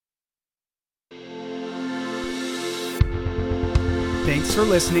Thanks for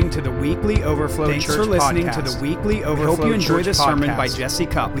listening to the Weekly Overflow Church podcast. We hope you enjoy this sermon by Jesse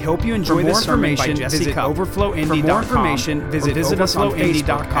Cupp. For more information, visit overflowindy.com or visit us on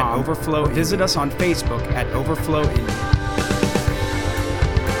Facebook at Overflow, or visit us on Facebook at Overflow Indy.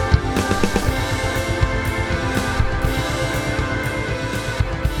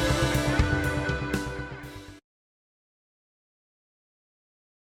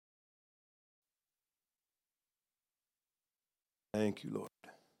 Thank you, Lord.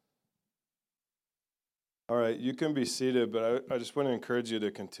 All right, you can be seated, but I just want to encourage you to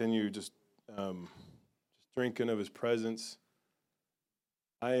continue just drinking of His presence.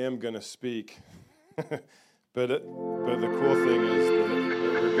 I am going to speak, but the cool thing is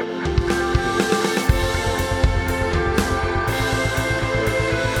that we're going to...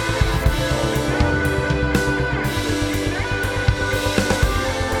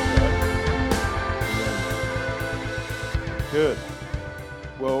 Good.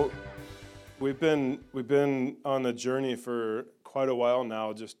 Well, we've been on a journey for quite a while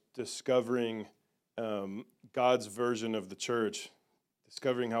now, just discovering God's version of the church,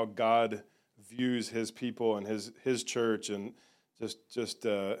 discovering how God views His people and His church, and just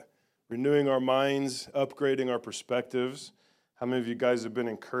renewing our minds, upgrading our perspectives. How many of you guys have been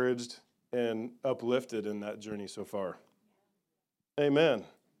encouraged and uplifted in that journey so far? Amen.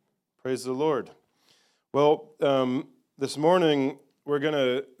 Praise the Lord. Well, this morning, we're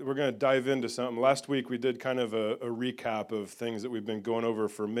gonna dive into something. Last week, we did kind of a recap of things that we've been going over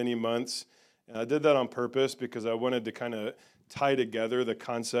for many months. And I did that on purpose because I wanted to kind of tie together the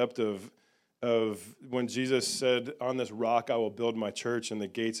concept of when Jesus said, "On this rock I will build my church, and the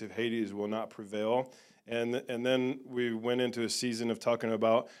gates of Hades will not prevail." And then we went into a season of talking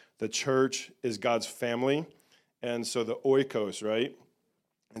about the church is God's family. And so the oikos, right?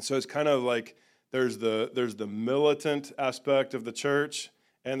 And so it's kind of like, there's the militant aspect of the church,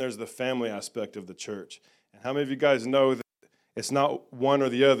 and there's the family aspect of the church. And how many of you guys know that it's not one or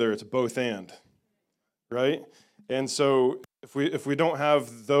the other, it's both and, right? And so if we don't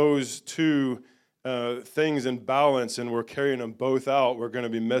have those two things in balance and we're carrying them both out, we're going to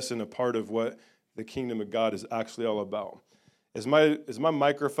be missing a part of what the kingdom of God is actually all about. Is my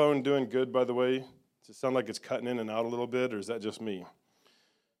microphone doing good, by the way? Does it sound like it's cutting in and out a little bit, or is that just me? A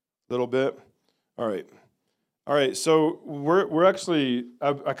little bit? All right. So we're actually,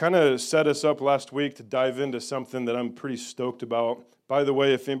 I kind of set us up last week to dive into something that I'm pretty stoked about. By the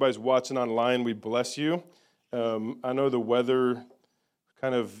way, if anybody's watching online, we bless you. I know the weather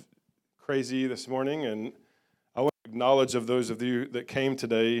kind of crazy this morning, and I want to acknowledge of those of you that came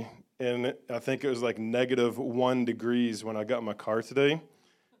today. And I think it was like -1 degrees when I got in my car today.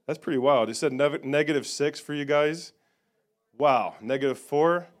 That's pretty wild. It said -6 for you guys. Wow,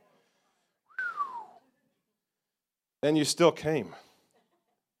 -4. And you still came.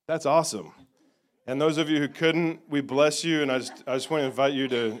 That's awesome. And those of you who couldn't, we bless you. And I just want to invite you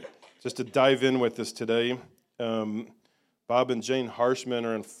to dive in with us today. Bob and Jane Harshman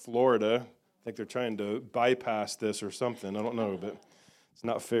are in Florida. I think they're trying to bypass this or something. I don't know, but it's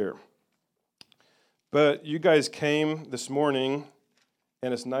not fair. But you guys came this morning,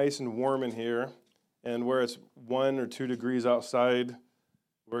 and it's nice and warm in here. And where it's 1 or 2 degrees outside,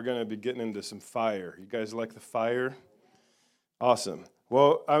 we're going to be getting into some fire. You guys like the fire? Awesome.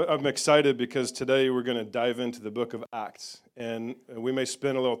 Well, I'm excited because today we're going to dive into the book of Acts, and we may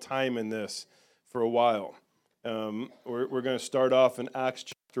spend a little time in this for a while. We're going to start off in Acts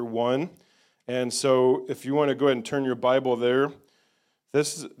chapter 1, and so if you want to go ahead and turn your Bible there,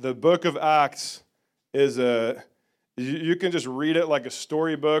 the book of Acts is you can just read it like a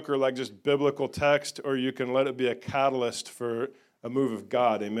storybook or like just biblical text, or you can let it be a catalyst for a move of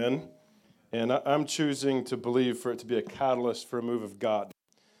God. Amen. And I'm choosing to believe for it to be a catalyst for a move of God.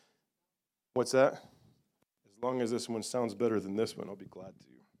 What's that? As long as this one sounds better than this one, I'll be glad to.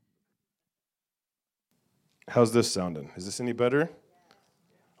 How's this sounding? Is this any better?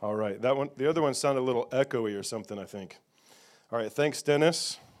 All right. That one, the other one sounded a little echoey or something, I think. All right. Thanks,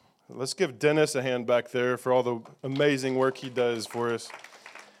 Dennis. Let's give Dennis a hand back there for all the amazing work he does for us.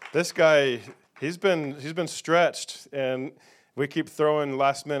 This guy, he's been stretched, and we keep throwing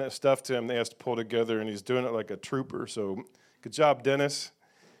last-minute stuff to him that he has to pull together, and he's doing it like a trooper. So good job, Dennis.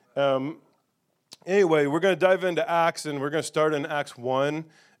 Anyway, we're going to dive into Acts, and we're going to start in Acts 1,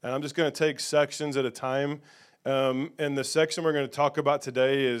 and I'm just going to take sections at a time. And the section we're going to talk about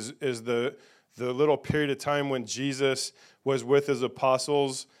today is the little period of time when Jesus was with his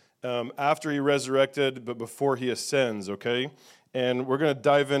apostles after he resurrected, but before he ascends, okay? And we're going to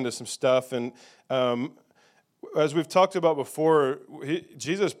dive into some stuff, and as we've talked about before,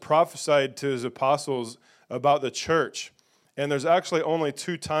 Jesus prophesied to his apostles about the church. And there's actually only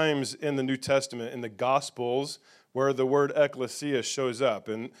 2 times in the New Testament, in the Gospels, where the word ecclesia shows up.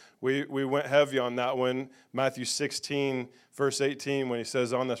 And we went heavy on that one. Matthew 16, verse 18, when he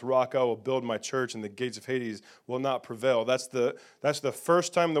says, on this rock I will build my church, and the gates of Hades will not prevail. That's the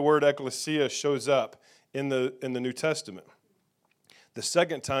first time the word ecclesia shows up in the New Testament. The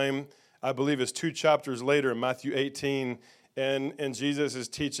second time, I believe, is 2 chapters later in Matthew 18, and Jesus is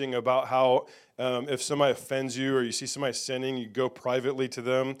teaching about how if somebody offends you or you see somebody sinning, you go privately to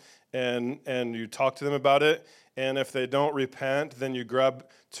them and you talk to them about it. And if they don't repent, then you grab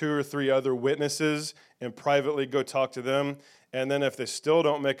 2 or 3 other witnesses and privately go talk to them. And then if they still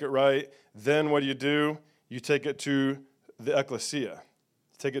don't make it right, then what do? You take it to the ecclesia,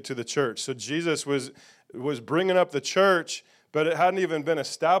 take it to the church. So Jesus was bringing up the church, but it hadn't even been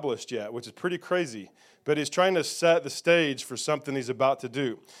established yet, which is pretty crazy. But he's trying to set the stage for something he's about to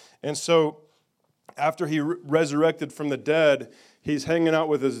do. And so after he resurrected from the dead, he's hanging out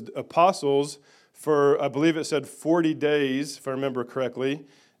with his apostles for, I believe it said 40 days, if I remember correctly.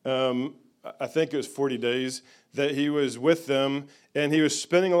 I think it was 40 days that he was with them, and he was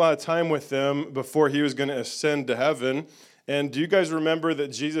spending a lot of time with them before he was going to ascend to heaven. And do you guys remember that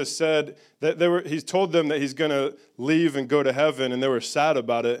Jesus said that he told them that he's going to leave and go to heaven, and they were sad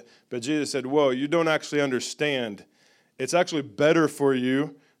about it. But Jesus said, whoa, you don't actually understand. It's actually better for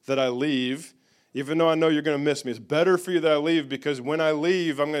you that I leave, even though I know you're going to miss me. It's better for you that I leave, because when I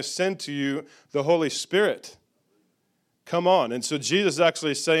leave, I'm going to send to you the Holy Spirit. Come on. And so Jesus is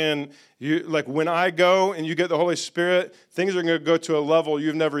actually saying, when I go and you get the Holy Spirit, things are going to go to a level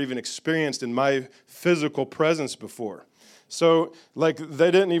you've never even experienced in my physical presence before. So, they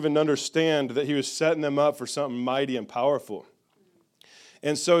didn't even understand that he was setting them up for something mighty and powerful.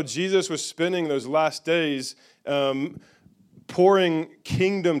 And so Jesus was spending those last days pouring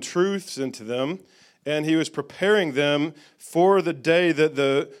kingdom truths into them, and he was preparing them for the day that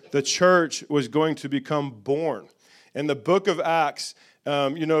the church was going to become born. In the book of Acts,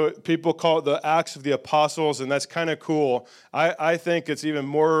 people call it the Acts of the Apostles, and that's kind of cool. I think it's even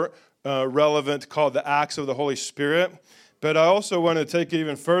more relevant to call it the Acts of the Holy Spirit. But I also want to take it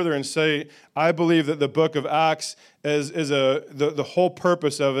even further and say, I believe that the book of Acts the whole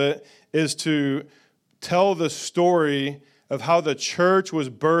purpose of it is to tell the story of how the church was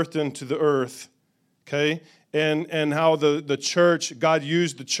birthed into the earth, okay? And how the church, God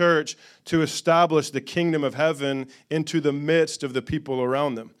used the church to establish the kingdom of heaven into the midst of the people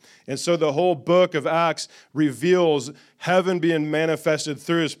around them. And so the whole book of Acts reveals heaven being manifested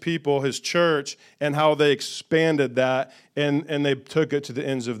through his people, his church, and how they expanded that and they took it to the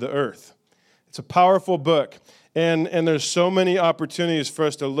ends of the earth. It's a powerful book. And there's so many opportunities for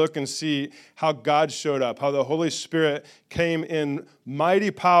us to look and see how God showed up, how the Holy Spirit came in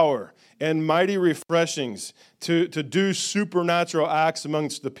mighty power and mighty refreshings to do supernatural acts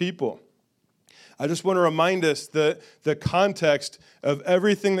amongst the people. I just want to remind us that the context of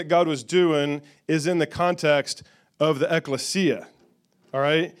everything that God was doing is in the context of the ecclesia, all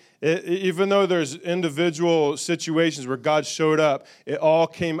right? Even though there's individual situations where God showed up, it all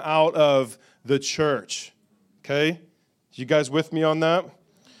came out of the church, okay? You guys with me on that?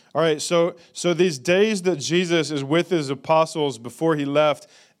 All right, so these days that Jesus is with his apostles before he left,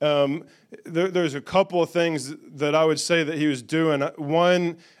 there's a couple of things that I would say that he was doing.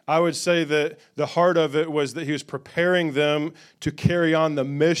 One, I would say that the heart of it was that he was preparing them to carry on the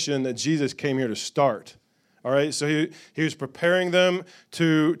mission that Jesus came here to start. All right, so he was preparing them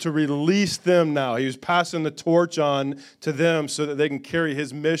to release them now. He was passing the torch on to them so that they can carry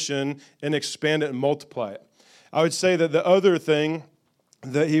his mission and expand it and multiply it. I would say that the other thing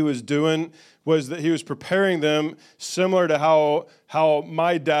that he was doing was that he was preparing them similar to how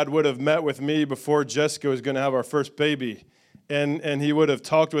my dad would have met with me before Jessica was going to have our first baby. And he would have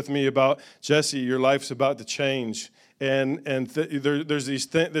talked with me about, Jesse, your life's about to change. And there's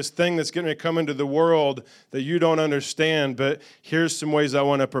this thing that's going to come into the world that you don't understand, but here's some ways I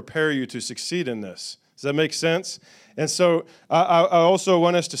want to prepare you to succeed in this. Does that make sense? And so I also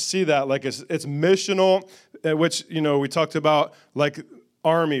want us to see that, like it's missional, which, we talked about, like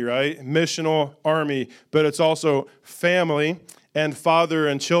army, right? Missional army, but it's also family and father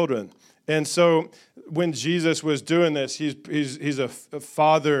and children. And so when Jesus was doing this, he's a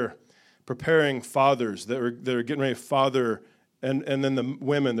father preparing fathers that are getting ready to father, and then the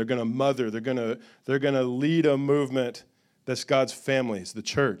women, they're going to mother, they're going to lead a movement that's God's families, the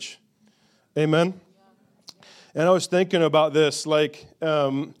church. Amen. And I was thinking about this, like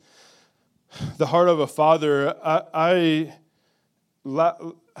the heart of a father.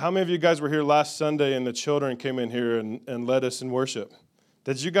 How many of you guys were here last Sunday and the children came in here and led us in worship?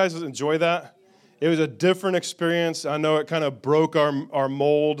 Did you guys enjoy that? It was a different experience. I know it kind of broke our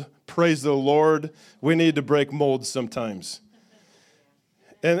mold. Praise the Lord. We need to break molds sometimes.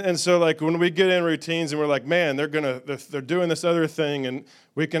 And so like when we get in routines and we're like, man, they're doing this other thing, and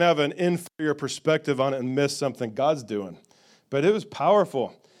we can have an inferior perspective on it and miss something God's doing. But it was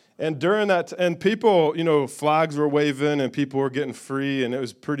powerful. And during that, and people, flags were waving and people were getting free, and it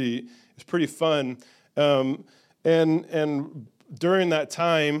was pretty fun. And during that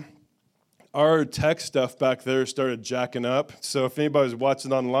time, our tech stuff back there started jacking up. So if anybody's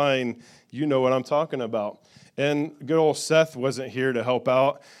watching online, you know what I'm talking about. And good old Seth wasn't here to help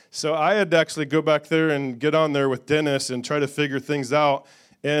out. So I had to actually go back there and get on there with Dennis and try to figure things out.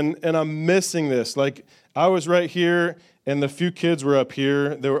 And I'm missing this. Like, I was right here, and the few kids were up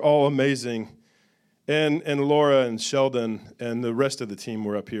here. They were all amazing. And Laura and Sheldon and the rest of the team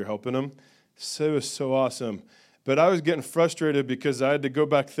were up here helping them. So it was so awesome. But I was getting frustrated because I had to go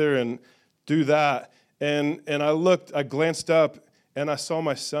back there and do that. And I glanced up, and I saw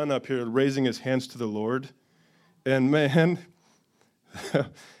my son up here raising his hands to the Lord. And man,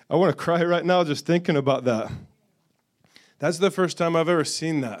 I want to cry right now just thinking about that. That's the first time I've ever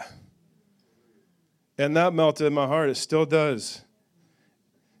seen that. And that melted my heart. It still does.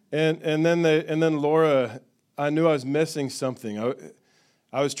 And then Laura, I knew I was missing something.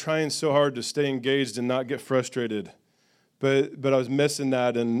 I was trying so hard to stay engaged and not get frustrated. But I was missing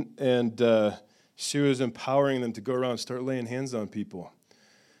that, and she was empowering them to go around and start laying hands on people.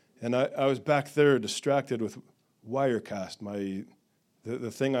 And I was back there distracted with Wirecast, the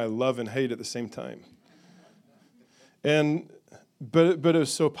thing I love and hate at the same time. But it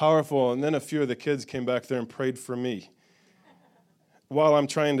was so powerful. And then a few of the kids came back there and prayed for me while I'm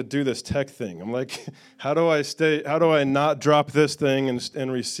trying to do this tech thing. I'm like, how do I not drop this thing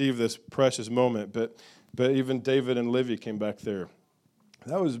and receive this precious moment? But even David and Livy came back there.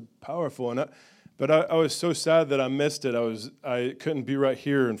 That was powerful. But I was so sad that I missed it. I couldn't be right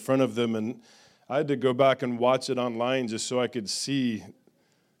here in front of them, and I had to go back and watch it online just so I could see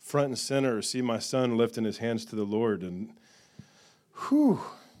front and center, see my son lifting his hands to the Lord. And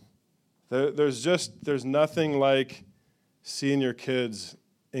there's nothing like seeing your kids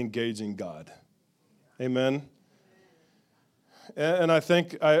engaging God. Amen. And I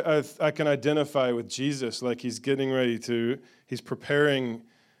think I can identify with Jesus, like he's preparing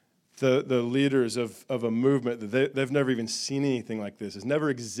the leaders of a movement that they've never even seen anything like this. It's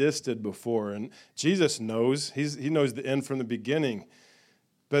never existed before. And Jesus knows. He knows the end from the beginning.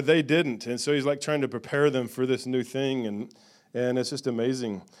 But they didn't. And so he's like trying to prepare them for this new thing. And it's just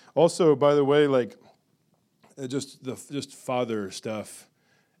amazing. Also, by the way, like just father stuff.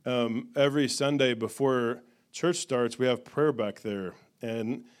 Every Sunday before church starts, we have prayer back there.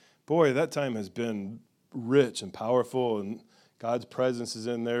 And boy, that time has been rich and powerful, and God's presence is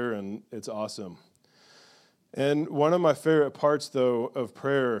in there, and it's awesome. And one of my favorite parts, though, of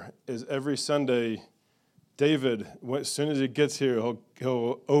prayer is every Sunday, David, as soon as he gets here,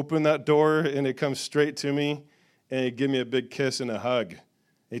 he'll open that door, and it comes straight to me, and he'd give me a big kiss and a hug.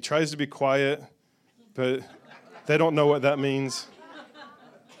 He tries to be quiet, but they don't know what that means.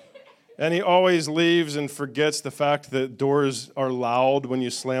 And he always leaves and forgets the fact that doors are loud when you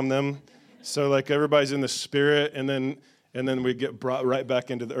slam them. So like everybody's in the spirit, and then we get brought right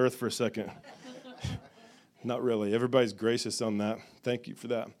back into the earth for a second. Not really. Everybody's gracious on that. Thank you for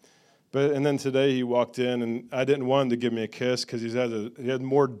that. And then today he walked in, and I didn't want him to give me a kiss because he had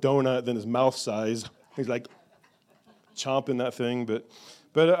more donut than his mouth size. He's like chomping that thing. But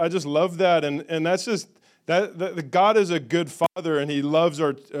I just love that, and that's just that God is a good father, and he loves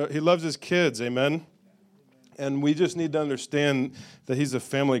his kids. Amen. And we just need to understand that he's a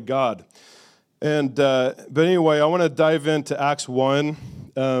family God. And but anyway, I want to dive into Acts 1.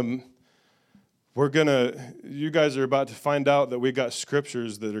 You guys are about to find out that we got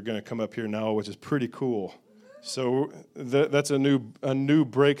scriptures that are going to come up here now, which is pretty cool. So that's a new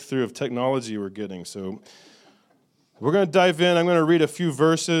breakthrough of technology we're getting. So we're going to dive in. I'm going to read a few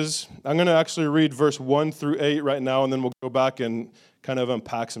verses. I'm going to actually read verse 1 through 8 right now, and then we'll go back and kind of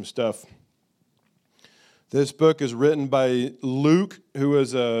unpack some stuff. This book is written by Luke, who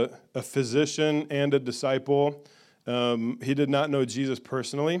was a physician and a disciple. He did not know Jesus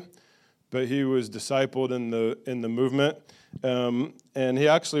personally, but he was discipled in the movement. And he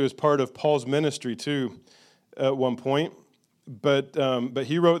actually was part of Paul's ministry too at one point. But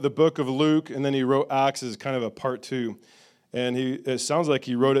he wrote the book of Luke, and then he wrote Acts as kind of a part 2. And it sounds like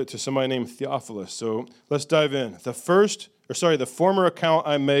he wrote it to somebody named Theophilus. So let's dive in. The former account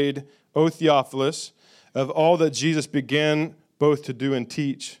I made, O Theophilus, of all that Jesus began both to do and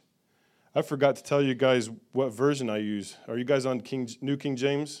teach. I forgot to tell you guys what version I use. Are you guys on New King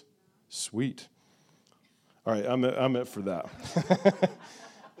James? Sweet. All right, I'm it for that.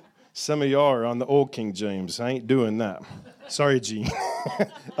 Some of y'all are on the old King James. I ain't doing that. Sorry, Gene.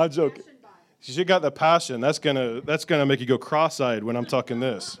 I'm joking. She got the passion. That's gonna make you go cross-eyed when I'm talking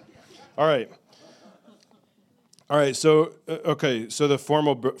this. All right. So the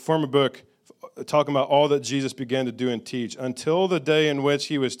former book talking about all that Jesus began to do and teach until the day in which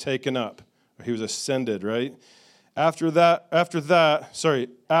he was taken up, or he was ascended. Right. After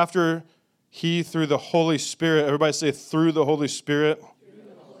he through the Holy Spirit. Everybody say through the Holy Spirit.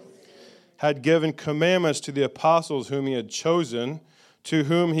 Had given commandments to the apostles whom he had chosen, to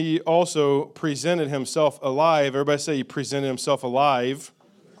whom he also presented himself alive. Everybody say he presented himself alive.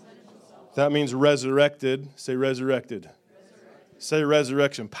 That means resurrected. Say resurrected. Say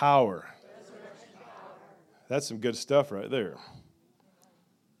resurrection power. That's some good stuff right there.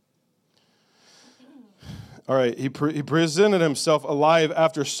 All right, he presented himself alive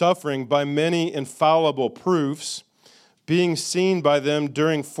after suffering by many infallible proofs, being seen by them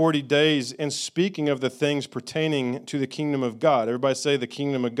during 40 days and speaking of the things pertaining to the kingdom of God. Everybody say the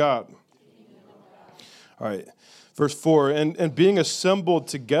kingdom of God. All right, verse 4, and being assembled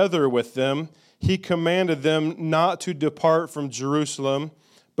together with them, he commanded them not to depart from Jerusalem,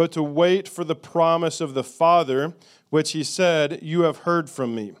 but to wait for the promise of the Father, which he said, you have heard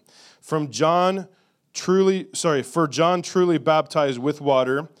from me. For John truly baptized with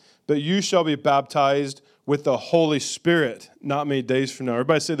water, but you shall be baptized with the Holy Spirit not many days from now.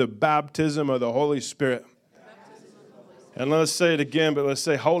 Everybody say the baptism of the Holy Spirit. And let's say it again, but let's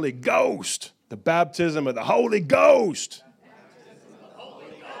say Holy Ghost. The baptism of the Holy Ghost.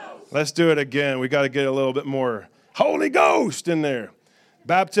 Let's do it again. We got to get a little bit more Holy Ghost in there.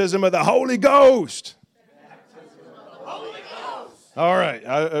 Baptism of the Holy Ghost. All right.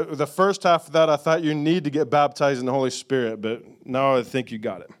 The first half of that, I thought you need to get baptized in the Holy Spirit, but now I think you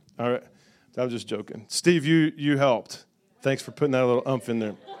got it. All right. I'm just joking. Steve, you helped. Thanks for putting that little umph in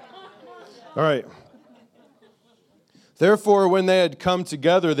there. All right. Therefore, when they had come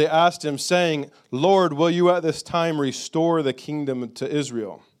together, they asked him, saying, Lord, will you at this time restore the kingdom to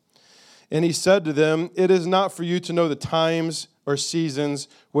Israel? And he said to them, it is not for you to know the times or seasons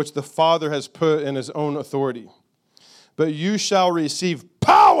which the Father has put in his own authority. But you shall receive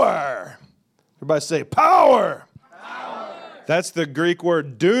power. Everybody say power. Power. That's the Greek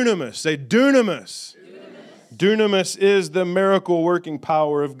word dunamis. Say dunamis. Dunamis is the miracle working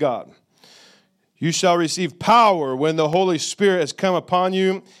power of God. You shall receive power when the Holy Spirit has come upon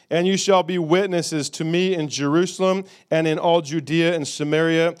you, and you shall be witnesses to me in Jerusalem and in all Judea and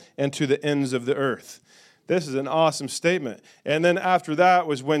Samaria and to the ends of the earth. This is an awesome statement. And then after that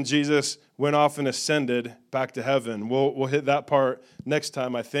was when Jesus went off and ascended back to heaven. We'll hit that part next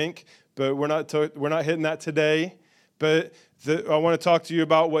time, I think, but we're not hitting that today. But I want to talk to you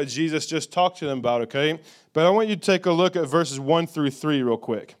about what Jesus just talked to them about, okay? But I want you to take a look at verses 1 through 3 real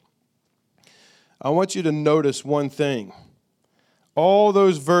quick. I want you to notice one thing. All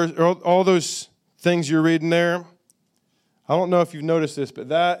those things you're reading there, I don't know if you've noticed this, but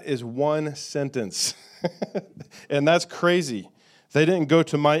that is one sentence. And that's crazy. They didn't go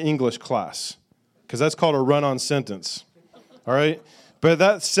to my English class because that's called a run-on sentence. All right? But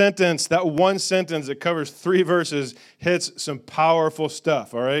that sentence, that one sentence that covers 3 verses, hits some powerful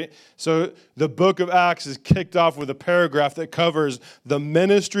stuff, all right? So the book of Acts is kicked off with a paragraph that covers the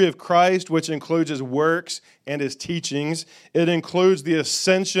ministry of Christ, which includes his works and his teachings. It includes the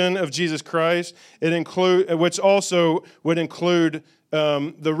ascension of Jesus Christ, which also would include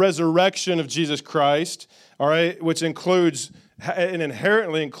the resurrection of Jesus Christ, all right, which includes and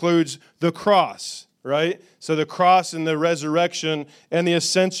inherently includes the cross. Right? So the cross and the resurrection and the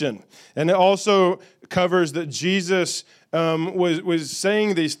ascension. And it also covers that Jesus was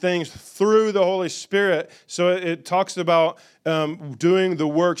saying these things through the Holy Spirit. So it talks about doing the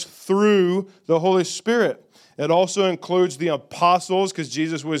works through the Holy Spirit. It also includes the apostles, because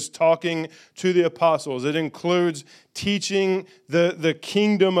Jesus was talking to the apostles. It includes teaching the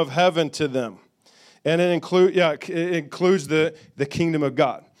kingdom of heaven to them. And it includes the kingdom of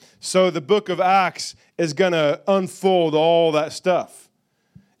God. So the book of Acts is going to unfold all that stuff.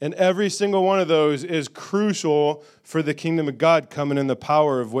 And every single one of those is crucial for the kingdom of God coming in the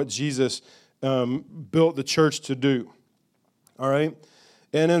power of what Jesus built the church to do. All right?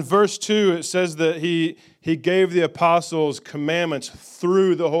 And in verse 2, it says that he gave the apostles commandments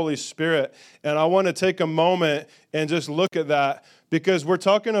through the Holy Spirit. And I want to take a moment and just look at that, because we're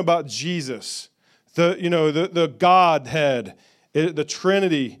talking about Jesus, the Godhead, the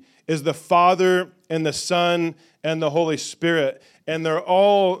Trinity is the Father and the Son and the Holy Spirit. And they're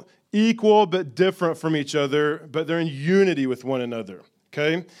all equal but different from each other, but they're in unity with one another.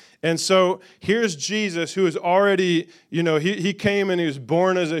 Okay? And so here's Jesus, who is already, he came and he was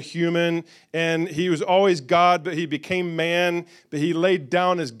born as a human, and he was always God, but he became man, but he laid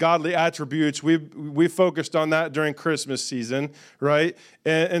down his godly attributes. We focused on that during Christmas season, right?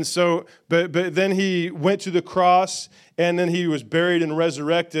 And so, but then he went to the cross, and then he was buried and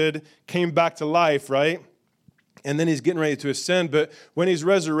resurrected, came back to life, right? And then he's getting ready to ascend. But when he's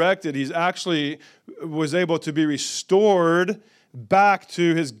resurrected, he's actually was able to be restored back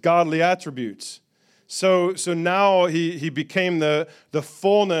to his godly attributes. So now he became the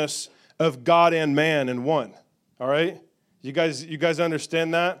fullness of God and man in one. All right? You guys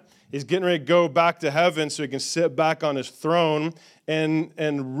understand that? He's getting ready to go back to heaven so he can sit back on his throne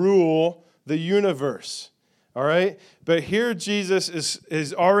and rule the universe. All right? But here Jesus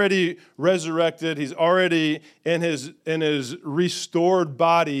is already resurrected. He's already in his restored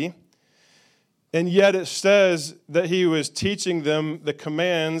body. And yet it says that he was teaching them the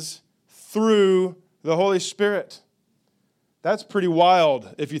commands through the Holy Spirit. That's pretty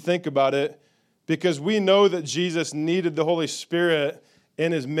wild if you think about it, because we know that Jesus needed the Holy Spirit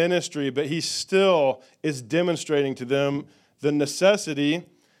in his ministry, but he still is demonstrating to them the necessity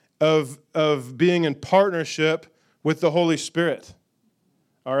of being in partnership with the Holy Spirit.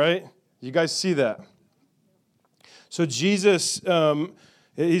 All right? You guys see that? So Jesus,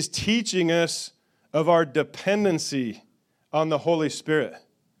 he's teaching us of our dependency on the Holy Spirit.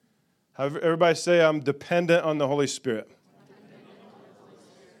 Everybody say, I'm dependent on the Holy Spirit.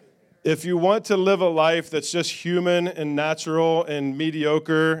 If you want to live a life that's just human and natural and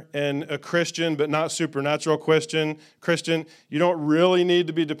mediocre and a Christian but not supernatural Christian, you don't really need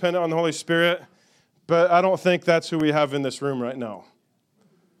to be dependent on the Holy Spirit, but I don't think that's who we have in this room right now.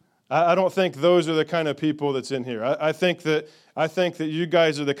 I don't think those are the kind of people that's in here. I think that you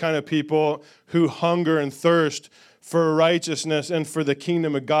guys are the kind of people who hunger and thirst for righteousness and for the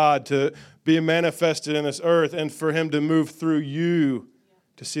kingdom of God to be manifested in this earth and for him to move through you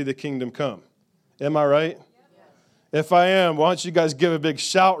to see the kingdom come. Am I right? Yeah. If I am, why don't you guys give a big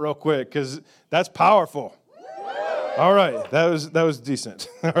shout real quick, because that's powerful. All right, that was decent.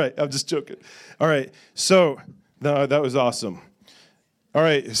 All right, I'm just joking. All right, so no, that was awesome. All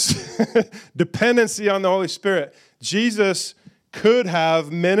right, dependency on the Holy Spirit. Jesus could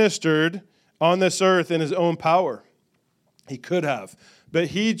have ministered on this earth in his own power. He could have, but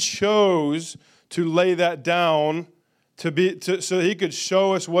he chose to lay that down so he could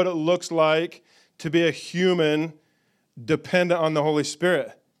show us what it looks like to be a human dependent on the Holy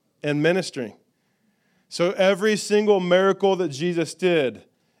Spirit and ministering. So every single miracle that Jesus did,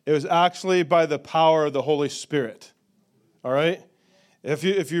 it was actually by the power of the Holy Spirit. All right?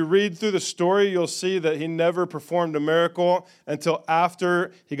 If you read through the story, you'll see that he never performed a miracle until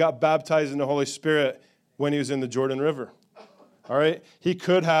after he got baptized in the Holy Spirit when he was in the Jordan River. All right? He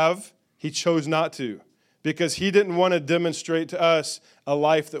could have. He chose not to, because he didn't want to demonstrate to us a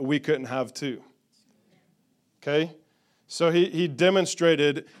life that we couldn't have too. Okay? So he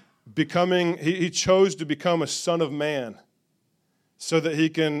demonstrated he chose to become a son of man so that he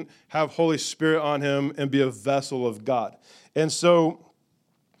can have Holy Spirit on him and be a vessel of God. And so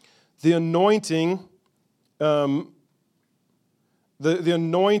the anointing, the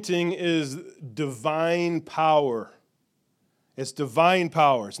anointing is divine power. It's divine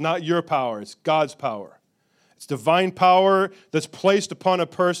power. It's not your power. It's God's power. It's divine power that's placed upon a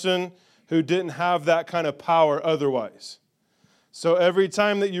person who didn't have that kind of power otherwise. So every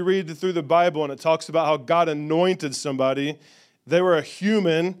time that you read through the Bible and it talks about how God anointed somebody, they were a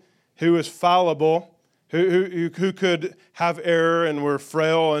human who was fallible, who could have error and were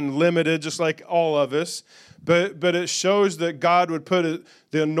frail and limited, just like all of us. But it shows that God would put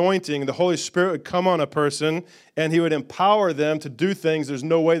the anointing, the Holy Spirit would come on a person, and he would empower them to do things there's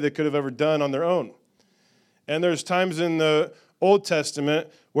no way they could have ever done on their own. And there's times in the Old Testament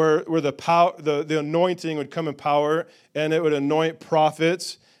where the anointing would come in power, and it would anoint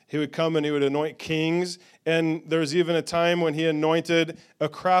prophets. He would come and he would anoint kings. And there was even a time when he anointed a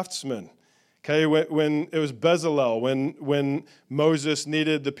craftsman. Okay, when it was Bezalel, when Moses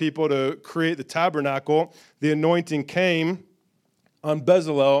needed the people to create the tabernacle, the anointing came on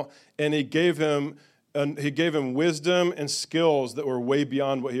Bezalel, and he gave him wisdom and skills that were way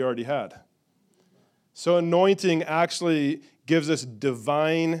beyond what he already had. So anointing actually gives us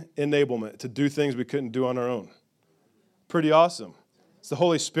divine enablement to do things we couldn't do on our own. Pretty awesome. It's the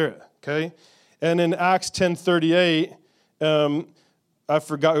Holy Spirit, okay? And in Acts 10:38, I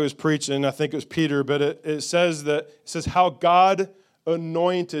forgot who was preaching. I think it was Peter, but it says how God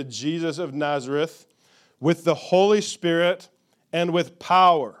anointed Jesus of Nazareth with the Holy Spirit and with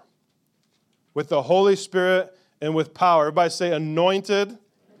power. With the Holy Spirit and with power. Everybody say anointed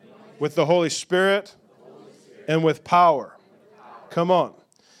with the Holy Spirit and with power. Come on.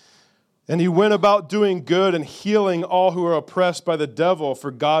 And he went about doing good and healing all who were oppressed by the devil,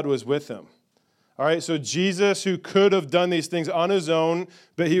 for God was with him. All right, so Jesus, who could have done these things on his own,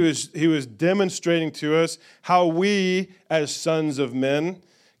 but he was demonstrating to us how we, as sons of men,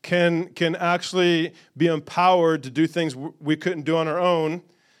 can actually be empowered to do things we couldn't do on our own,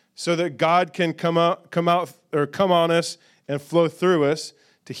 so that God can come on us and flow through us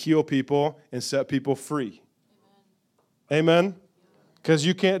to heal people and set people free. Amen? Because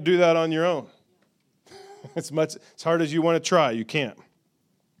you can't do that on your own. As hard as you want to try, you can't.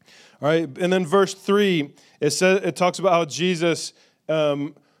 All right, and then verse 3, it talks about how Jesus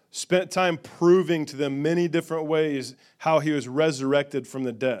spent time proving to them many different ways how he was resurrected from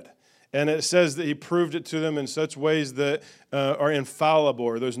the dead. And it says that he proved it to them in such ways that are infallible,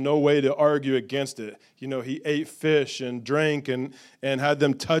 or there's no way to argue against it. You know, he ate fish and drank and had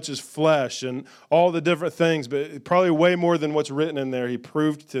them touch his flesh and all the different things, but probably way more than what's written in there. He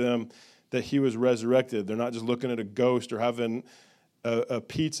proved to them that he was resurrected. They're not just looking at a ghost or having a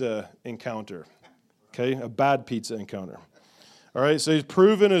pizza encounter, okay? A bad pizza encounter. All right, so he's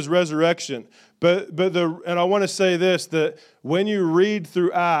proven his resurrection. And I want to say this, that when you read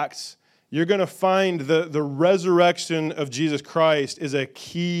through Acts, you're going to find the resurrection of Jesus Christ is a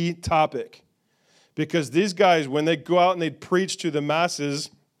key topic. Because these guys, when they go out and they preach to the masses,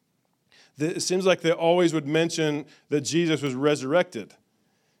 it seems like they always would mention that Jesus was resurrected.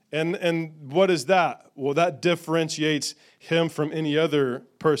 And what is that? Well, that differentiates him from any other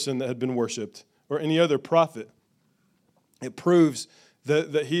person that had been worshipped or any other prophet. It proves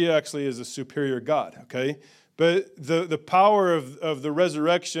that he actually is a superior God, okay? But the power of the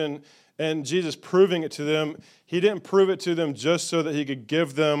resurrection and Jesus proving it to them, he didn't prove it to them just so that he could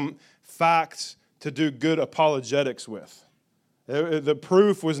give them facts to do good apologetics with. The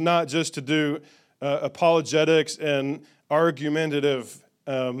proof was not just to do apologetics and argumentative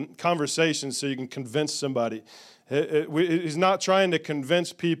conversations so you can convince somebody. He's not trying to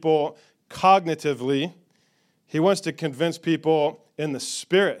convince people cognitively. He wants to convince people in the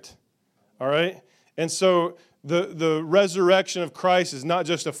Spirit, all right? And so the resurrection of Christ is not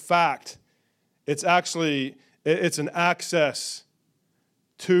just a fact. It's an access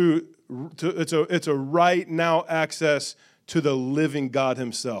it's a right now access to the living God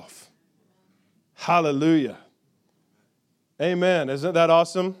himself. Hallelujah. Amen. Isn't that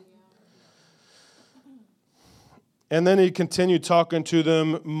awesome? And then he continued talking to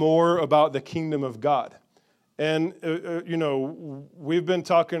them more about the kingdom of God. And, we've been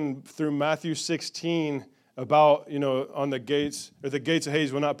talking through Matthew 16 about, on the gates of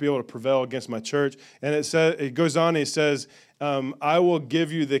Hades will not be able to prevail against my church. And it goes on, he says, I will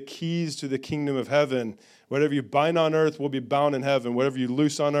give you the keys to the kingdom of heaven. Whatever you bind on earth will be bound in heaven. Whatever you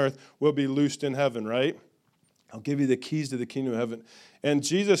loose on earth will be loosed in heaven, right? I'll give you the keys to the kingdom of heaven. And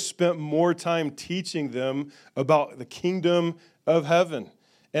Jesus spent more time teaching them about the kingdom of heaven.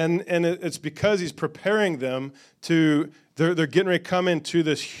 And it's because he's preparing them they're getting ready to come into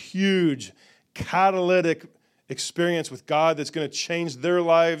this huge catalytic experience with God that's going to change their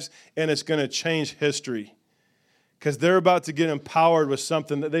lives and it's going to change history. Because they're about to get empowered with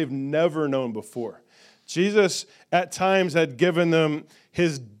something that they've never known before. Jesus at times had given them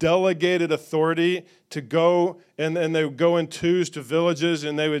his delegated authority to go, and they would go in twos to villages,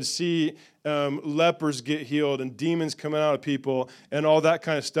 and they would see lepers get healed and demons coming out of people and all that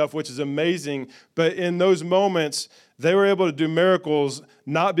kind of stuff, which is amazing. But in those moments, they were able to do miracles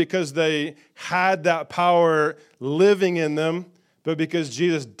not because they had that power living in them, but because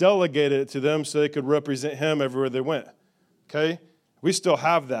Jesus delegated it to them so they could represent him everywhere they went. Okay? We still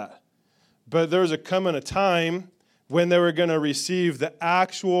have that. But there was coming a time when they were going to receive the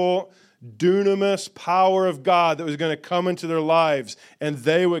actual dunamis power of God that was going to come into their lives, and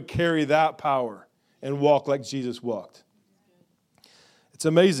they would carry that power and walk like Jesus walked. It's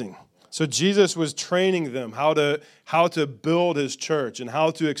amazing. So Jesus was training them how to build his church and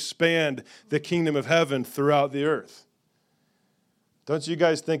how to expand the kingdom of heaven throughout the earth. Don't you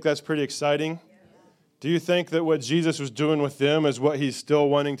guys think that's pretty exciting? Do you think that what Jesus was doing with them is what he's still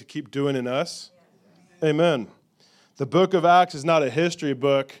wanting to keep doing in us? Amen. The book of Acts is not a history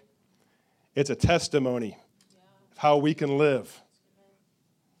book. It's a testimony of how we can live.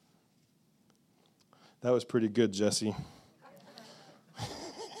 That was pretty good, Jesse.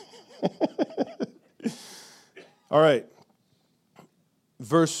 All right.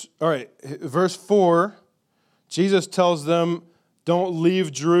 Verse 4, Jesus tells them, don't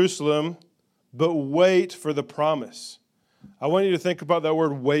leave Jerusalem, but wait for the promise. I want you to think about that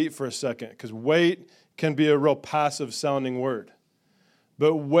word wait for a second, because wait can be a real passive sounding word.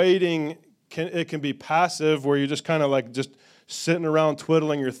 But waiting can be passive, where you're just kind of like just sitting around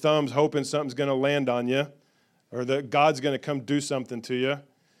twiddling your thumbs, hoping something's going to land on you, or that God's going to come do something to you.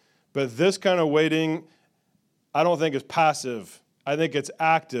 But this kind of waiting, I don't think is passive. I think it's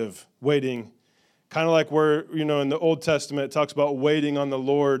active waiting. Kind of like where, in the Old Testament, it talks about waiting on the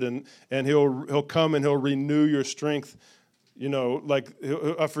Lord, and he'll come and he'll renew your strength.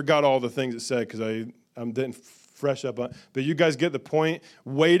 I forgot all the things it said because I'm getting fresh up on. But you guys get the point.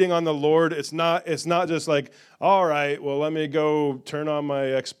 Waiting on the Lord, it's not just like, all right, well, let me go turn on my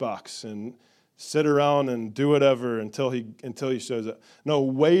Xbox and sit around and do whatever until he shows up. No,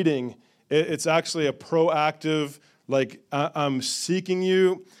 waiting, it's actually a proactive, like I'm seeking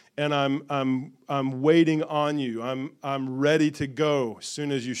you and I'm waiting on you. I'm ready to go as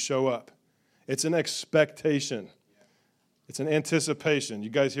soon as you show up. It's an expectation. It's an anticipation. You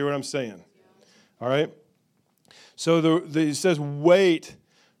guys hear what I'm saying? All right? So he says, wait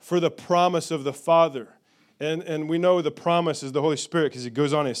for the promise of the Father. And we know the promise is the Holy Spirit because he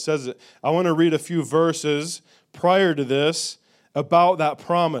goes on and he says it. I want to read a few verses prior to this about that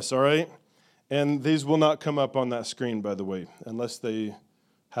promise, all right? And these will not come up on that screen, by the way, unless they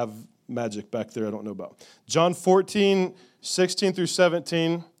have magic back there I don't know about. John 14, 16 through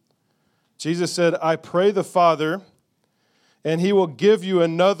 17, Jesus said, I pray the Father, and he will give you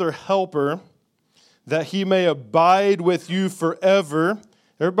another helper, that he may abide with you forever.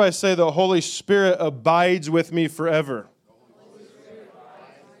 Everybody say, the Holy Spirit abides with me forever.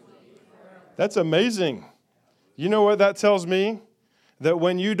 That's amazing. You know what that tells me? That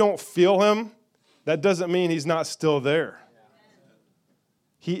when you don't feel him, that doesn't mean he's not still there.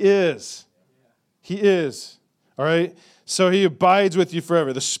 He is. He is. All right? So he abides with you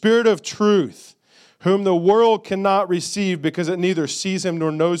forever. The Spirit of truth, whom the world cannot receive because it neither sees him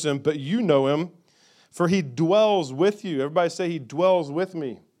nor knows him, but you know him, for he dwells with you. Everybody say, he dwells with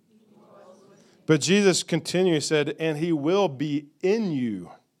me. But Jesus continued, said, and he will be in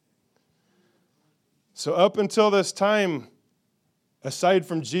you. So up until this time, aside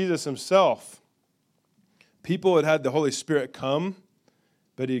from Jesus himself, people had the Holy Spirit come,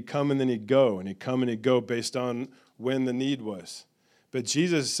 but he'd come and then he'd go, and he'd come and he'd go based on when the need was. But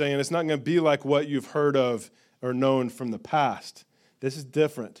Jesus is saying it's not going to be like what you've heard of or known from the past. This is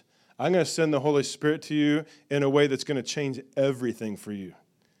different. I'm going to send the Holy Spirit to you in a way that's going to change everything for you.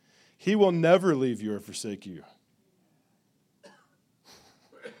 He will never leave you or forsake you.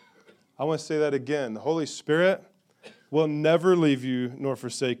 I want to say that again. The Holy Spirit will never leave you nor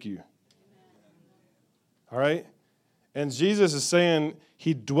forsake you. All right? And Jesus is saying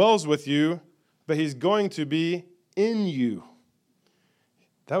he dwells with you, but he's going to be in you.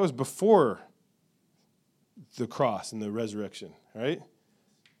 That was before the cross and the resurrection, right?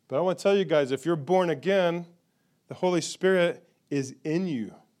 But I want to tell you guys, if you're born again, the Holy Spirit is in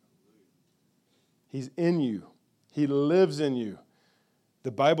you. He's in you. He lives in you.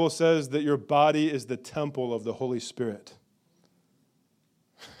 The Bible says that your body is the temple of the Holy Spirit.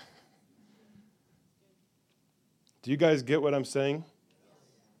 Do you guys get what I'm saying?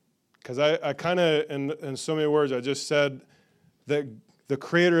 Because I kind of, in so many words, I just said that the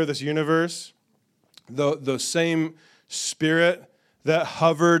creator of this universe, the same Spirit that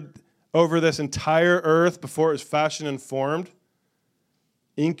hovered over this entire earth before it was fashioned and formed,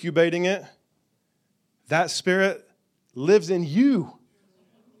 incubating it, that Spirit lives in you.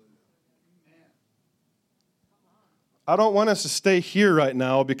 I don't want us to stay here right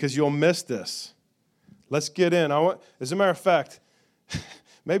now because you'll miss this. Let's get in. As a matter of fact,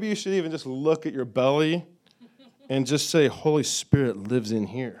 maybe you should even just look at your belly and just say, Holy Spirit lives in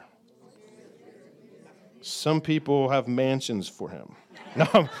here. Some people have mansions for him. No,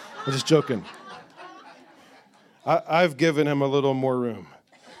 I'm just joking. I've given him a little more room.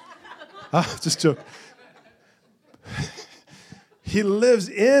 I'm just joking. He lives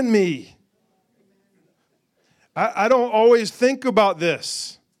in me. I don't always think about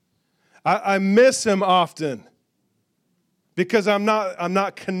this. I miss him often because I'm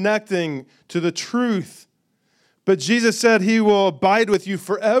not connecting to the truth. But Jesus said he will abide with you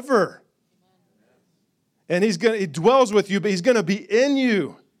forever. And he dwells with you, but he's going to be in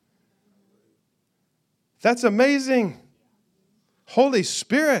you. That's amazing. Holy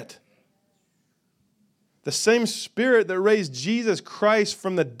Spirit. The same Spirit that raised Jesus Christ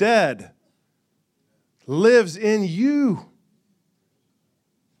from the dead lives in you.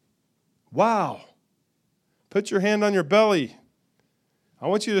 Wow. Put your hand on your belly. I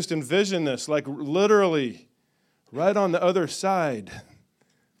want you to just envision this, like literally right on the other side.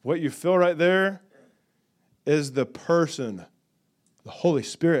 What you feel right there is the person, the Holy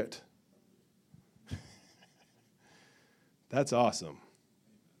Spirit. That's awesome.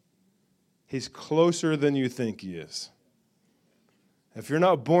 He's closer than you think he is. If you're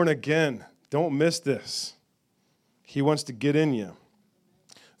not born again, don't miss this. He wants to get in you.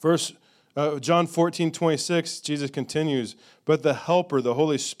 John 14:26, Jesus continues, but the Helper, the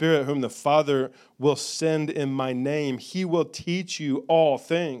Holy Spirit, whom the Father will send in my name, he will teach you all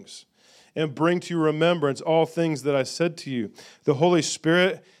things and bring to your remembrance all things that I said to you. The Holy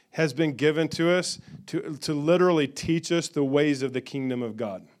Spirit has been given to us to literally teach us the ways of the kingdom of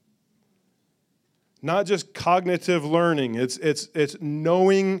God. Not just cognitive learning, it's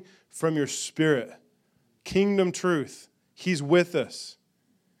knowing from your spirit. Kingdom truth. He's with us.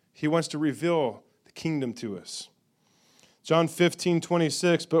 He wants to reveal the kingdom to us. John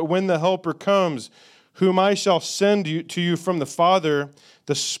 15:26, but when the Helper comes, whom I shall send to you from the Father,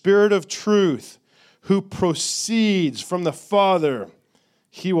 the Spirit of truth, who proceeds from the Father,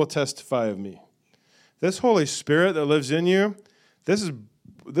 he will testify of me. This Holy Spirit that lives in you, this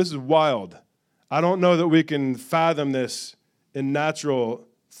is wild. I don't know that we can fathom this in natural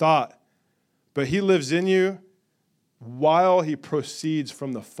thought, but he lives in you while he proceeds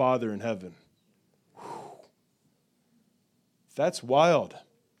from the Father in heaven. Whew. That's wild.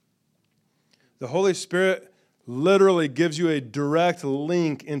 The Holy Spirit literally gives you a direct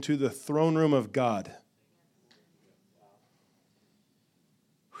link into the throne room of God.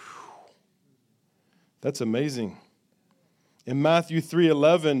 Whew. That's amazing. In Matthew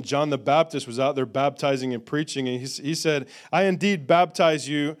 3:11, John the Baptist was out there baptizing and preaching, and he said, I indeed baptize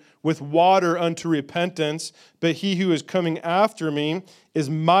you with water unto repentance, but he who is coming after me is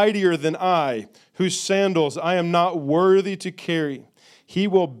mightier than I, whose sandals I am not worthy to carry. He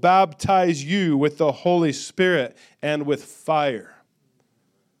will baptize you with the Holy Spirit and with fire.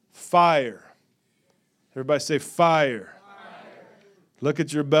 Fire. Everybody say fire. Fire. Look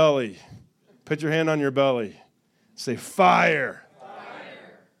at your belly. Put your hand on your belly. Say fire.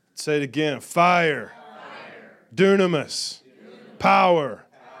 Fire. Say it again. Fire. Fire. Dunamis. Power.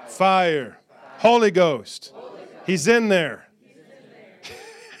 Fire. Holy Ghost. He's in there.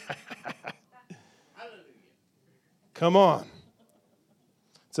 Come on.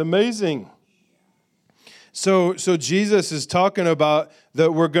 It's amazing. So Jesus is talking about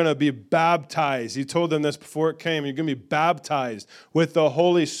that we're going to be baptized. He told them this before it came. You're going to be baptized with the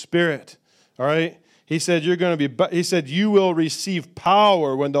Holy Spirit. All right? He said you will receive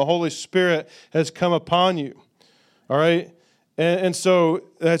power when the Holy Spirit has come upon you. All right? And so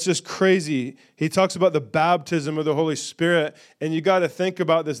that's just crazy. He talks about the baptism of the Holy Spirit, and you got to think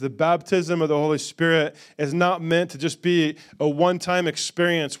about this. The baptism of the Holy Spirit is not meant to just be a one-time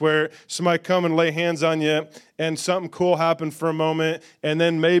experience where somebody come and lay hands on you and something cool happened for a moment, and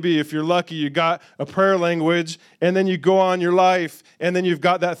then maybe if you're lucky, you got a prayer language, and then you go on your life, and then you've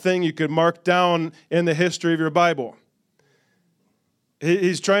got that thing you could mark down in the history of your Bible.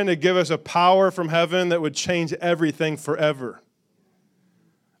 He's trying to give us a power from heaven that would change everything forever.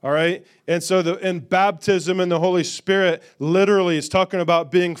 All right? And so in baptism in the Holy Spirit, literally is talking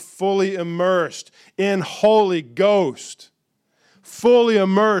about being fully immersed in Holy Ghost. Fully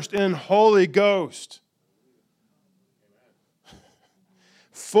immersed in Holy Ghost.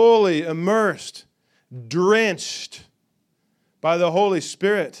 Fully immersed, drenched by the Holy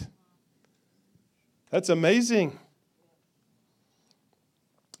Spirit. That's amazing.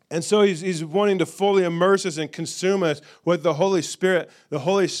 And so he's wanting to fully immerse us and consume us with the Holy Spirit. The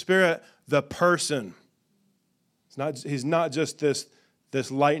Holy Spirit, the person. He's not just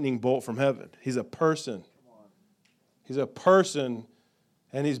this lightning bolt from heaven. He's a person. He's a person,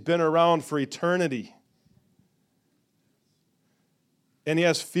 and he's been around for eternity. And he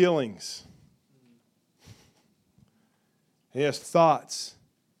has feelings. He has thoughts.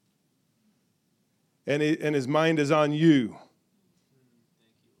 And his mind is on you.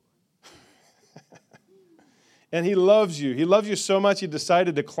 And he loves you. He loves you so much he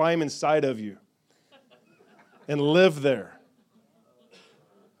decided to climb inside of you and live there.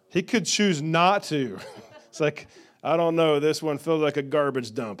 He could choose not to. It's like, I don't know, this one feels like a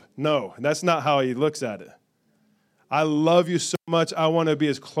garbage dump. No, that's not how he looks at it. I love you so much, I want to be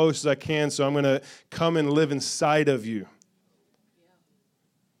as close as I can, so I'm going to come and live inside of you.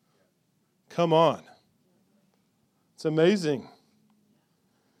 Come on. It's amazing.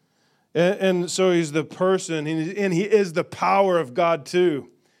 And so he's the person, and he is the power of God too.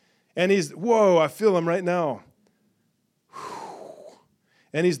 And whoa, I feel him right now.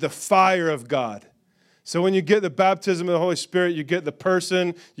 And he's the fire of God. So when you get the baptism of the Holy Spirit, you get the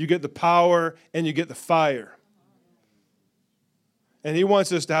person, you get the power, and you get the fire. And he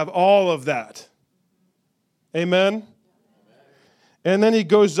wants us to have all of that. Amen? And then he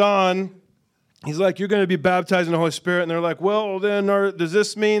goes on He's like, you're going to be baptized in the Holy Spirit. And they're like, well, then does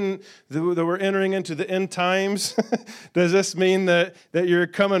this mean that we're entering into the end times? Does this mean that you're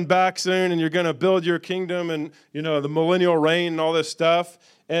coming back soon and you're going to build your kingdom and, the millennial reign and all this stuff?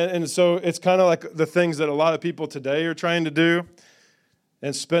 And so it's kind of like the things that a lot of people today are trying to do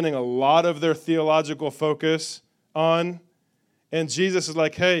and spending a lot of their theological focus on. And Jesus is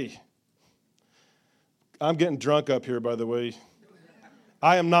like, hey, I'm getting drunk up here, by the way.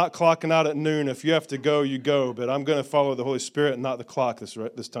 I am not clocking out at noon. If you have to go, you go. But I'm going to follow the Holy Spirit and not the clock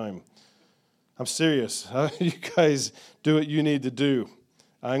this time. I'm serious. You guys do what you need to do.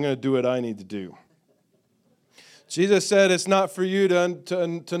 I'm going to do what I need to do. Jesus said it's not for you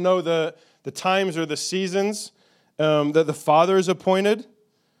to know the times or the seasons that the Father has appointed.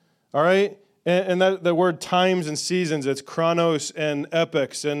 All right? And that the word times and seasons, it's chronos and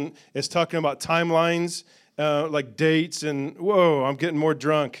epochs. And it's talking about timelines. Like dates and, whoa, I'm getting more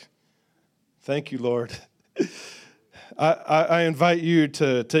drunk. Thank you, Lord. I invite you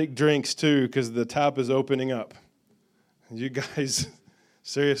to take drinks too because the tap is opening up. You guys,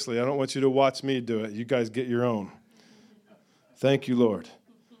 seriously, I don't want you to watch me do it. You guys get your own. Thank you, Lord.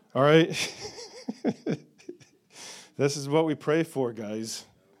 All right? This is what we pray for, guys.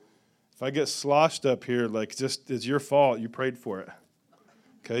 If I get sloshed up here, it's your fault. You prayed for it.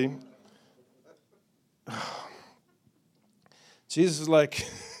 Okay? Jesus is like,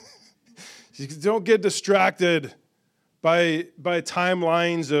 don't get distracted by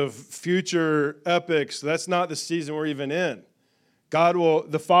timelines of future epics. That's not the season we're even in.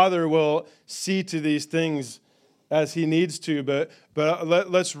 The Father will see to these things as He needs to, but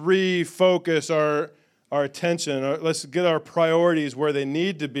let's refocus our attention. Let's get our priorities where they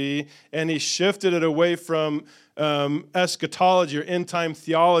need to be. And He shifted it away from eschatology or end-time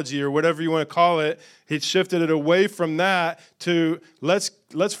theology or whatever you want to call it. He shifted it away from that to let's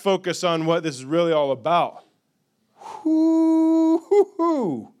focus on what this is really all about.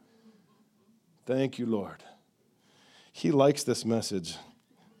 Woo-hoo-hoo. Thank you, Lord. He likes this message.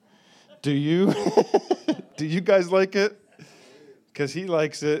 Do you? Do you guys like it? Because He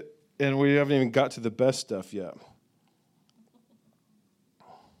likes it, and we haven't even got to the best stuff yet.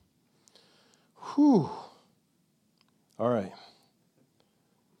 Whew. All right.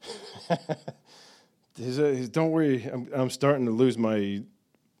 Don't worry, I'm starting to lose my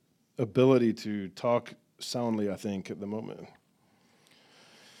ability to talk soundly, I think, at the moment.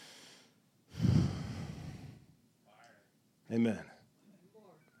 Amen.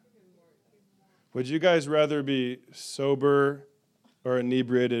 Would you guys rather be sober or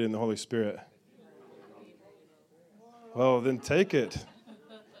inebriated in the Holy Spirit? Well, then take it.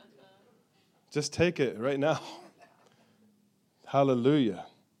 Just take it right now. Hallelujah.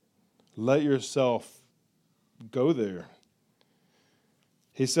 Let yourself go there.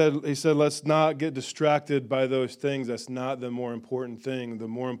 He said, let's not get distracted by those things. That's not the more important thing. The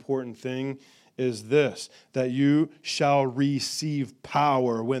more important thing is this, that you shall receive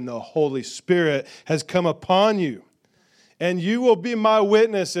power when the Holy Spirit has come upon you. And you will be my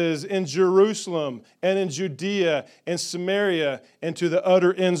witnesses in Jerusalem and in Judea and Samaria and to the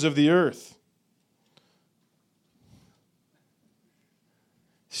utter ends of the earth.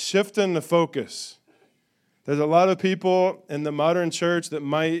 Shifting the focus. There's a lot of people in the modern church that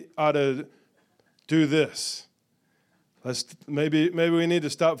ought to do this. Maybe we need to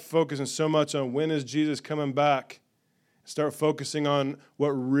stop focusing so much on when is Jesus coming back. Start focusing on what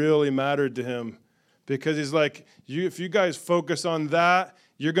really mattered to Him. Because He's like, if you guys focus on that,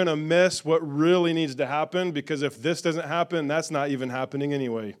 you're going to miss what really needs to happen. Because if this doesn't happen, that's not even happening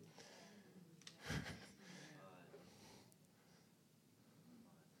anyway.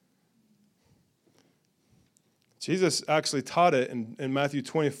 Jesus actually taught it in Matthew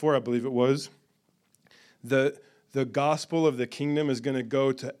 24, I believe it was. The gospel of the kingdom is going to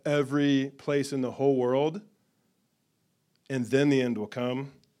go to every place in the whole world, and then the end will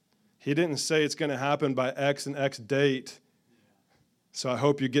come. He didn't say it's going to happen by X and X date, so I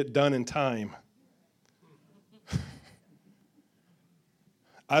hope you get done in time.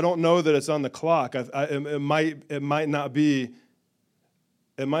 I don't know that it's on the clock. It might not be.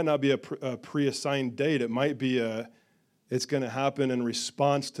 It might not be a pre-assigned date. It might be it's going to happen in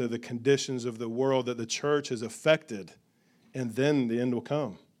response to the conditions of the world that the church has affected, and then the end will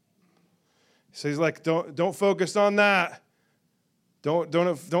come. So He's like, don't focus on that.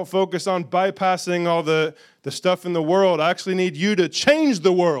 Don't focus on bypassing all the stuff in the world. I actually need you to change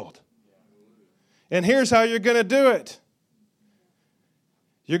the world. And here's how you're going to do it.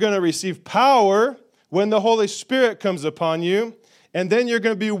 You're going to receive power when the Holy Spirit comes upon you. And then you're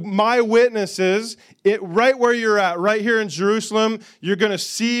going to be my witnesses right where you're at, right here in Jerusalem. You're going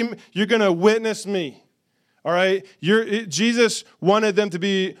to witness me. All right? Jesus wanted them to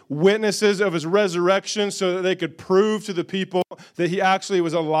be witnesses of his resurrection so that they could prove to the people that he actually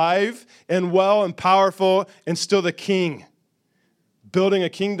was alive and well and powerful and still the king, building a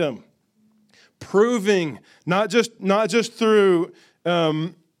kingdom. Proving, not just through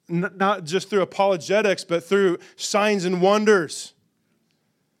apologetics, but through signs and wonders.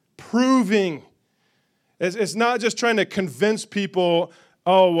 Proving. It's not just trying to convince people,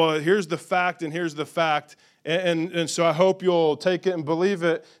 oh, well, here's the fact and here's the fact, and so I hope you'll take it and believe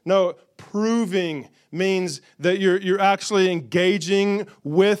it. No, proving means that you're actually engaging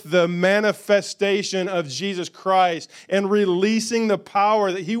with the manifestation of Jesus Christ and releasing the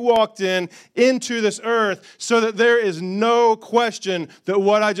power that he walked into this earth so that there is no question that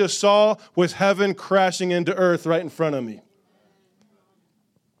what I just saw was heaven crashing into earth right in front of me.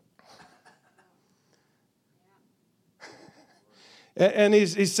 And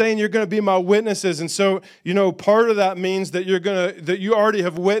he's saying you're going to be my witnesses. And so, part of that means that that you already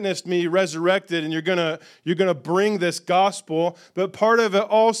have witnessed me resurrected and you're going to bring this gospel. But part of it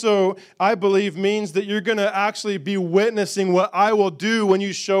also, I believe, means that you're going to actually be witnessing what I will do when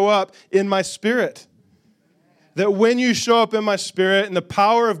you show up in my spirit. That when you show up in my spirit and the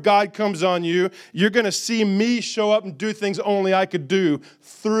power of God comes on you, you're going to see me show up and do things only I could do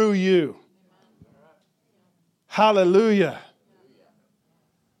through you. Hallelujah.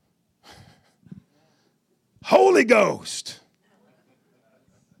 Holy Ghost.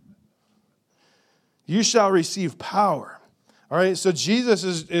 You shall receive power. All right, so Jesus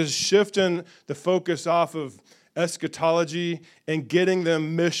is shifting the focus off of eschatology and getting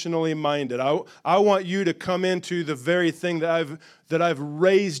them missionally minded. I want you to come into the very thing that I've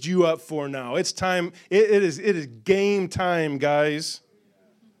raised you up for now. It's time. It is game time, guys.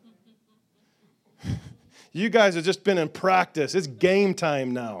 You guys have just been in practice. It's game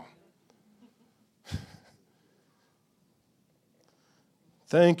time now.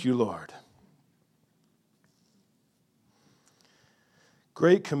 Thank you, Lord.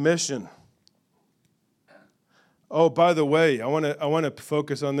 Great Commission. Oh, by the way, I want to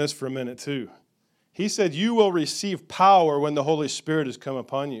focus on this for a minute too. He said, you will receive power when the Holy Spirit has come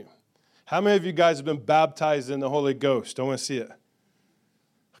upon you. How many of you guys have been baptized in the Holy Ghost? I want to see it.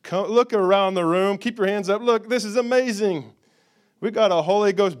 Look around the room. Keep your hands up. Look, this is amazing. We got a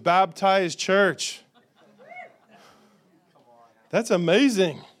Holy Ghost baptized church. That's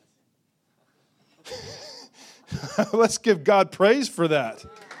amazing. Let's give God praise for that.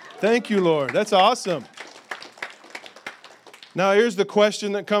 Thank you, Lord. That's awesome. Now, here's the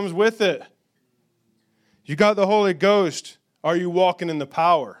question that comes with it. You got the Holy Ghost. Are you walking in the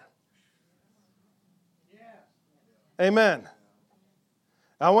power? Amen.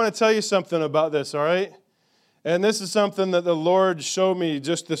 I want to tell you something about this, all right? And this is something that the Lord showed me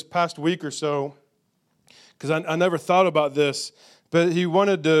just this past week or so. Because I never thought about this, but he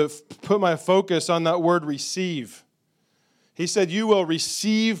wanted to put my focus on that word receive. He said, you will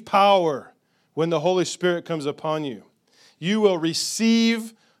receive power when the Holy Spirit comes upon you. You will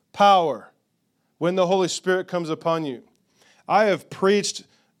receive power when the Holy Spirit comes upon you. I have preached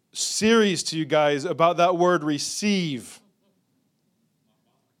series to you guys about that word receive.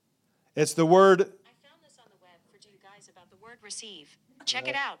 It's the word. I found this on the web for you guys about the word receive. Check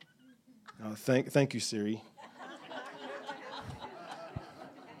it out. Oh, thank you, Siri.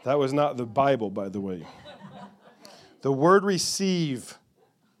 That was not the Bible, by the way. The word receive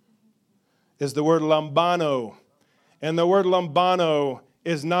is the word lambano. And the word lambano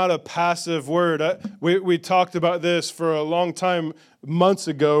is not a passive word. We talked about this for a long time, months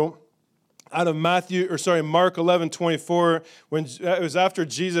ago, out of Mark 11:24, when it was after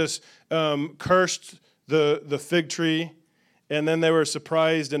Jesus cursed the fig tree. And then they were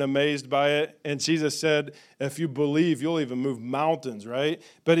surprised and amazed by it. And Jesus said, if you believe, you'll even move mountains, right?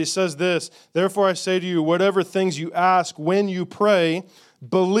 But he says this, therefore I say to you, whatever things you ask when you pray,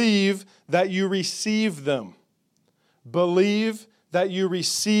 believe that you receive them. Believe that you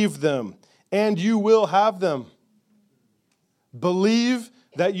receive them, and you will have them. Believe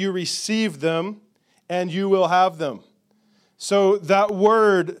that you receive them, and you will have them. So that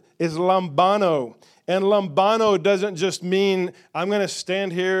word is lambano. And lambano doesn't just mean I'm going to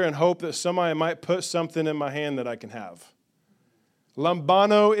stand here and hope that somebody might put something in my hand that I can have.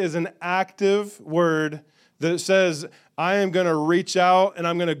 Lambano is an active word that says I am going to reach out and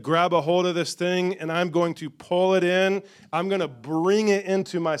I'm going to grab a hold of this thing and I'm going to pull it in. I'm going to bring it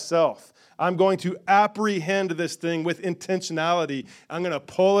into myself. I'm going to apprehend this thing with intentionality. I'm going to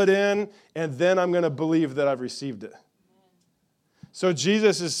pull it in and then I'm going to believe that I've received it. So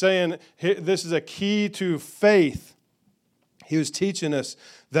Jesus is saying this is a key to faith. He was teaching us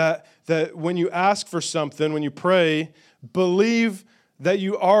that when you ask for something, when you pray, believe that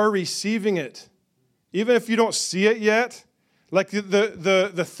you are receiving it. Even if you don't see it yet, like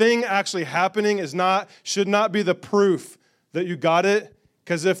the thing actually happening should not be the proof that you got it,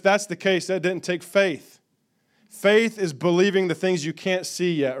 because if that's the case, that didn't take faith. Faith is believing the things you can't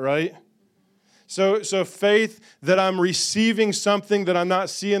see yet, right? So faith that I'm receiving something that I'm not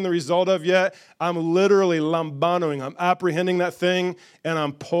seeing the result of yet, I'm literally lambanoing. I'm apprehending that thing and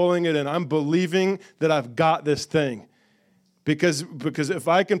I'm pulling it in. I'm believing that I've got this thing. Because if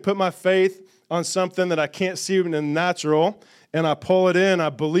I can put my faith on something that I can't see in the natural and I pull it in, I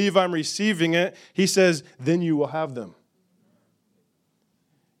believe I'm receiving it, he says, then you will have them.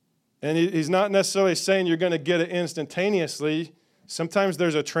 And he's not necessarily saying you're going to get it instantaneously. Sometimes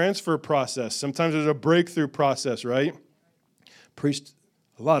there's a transfer process. Sometimes there's a breakthrough process, right? Preached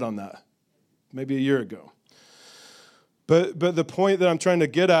a lot on that, maybe a year ago. But the point that I'm trying to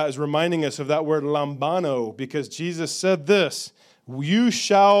get at is reminding us of that word lambano, because Jesus said this, you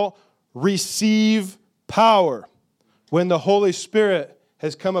shall receive power when the Holy Spirit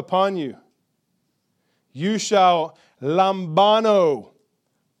has come upon you. You shall lambano,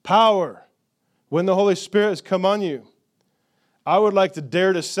 power, when the Holy Spirit has come on you. I would like to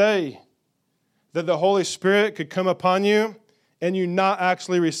dare to say that the Holy Spirit could come upon you and you not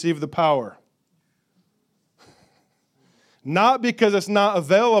actually receive the power. Not because it's not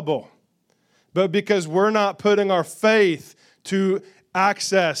available, but because we're not putting our faith to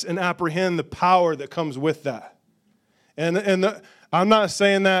access and apprehend the power that comes with that. I'm not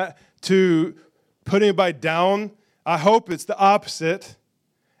saying that to put anybody down. I hope it's the opposite.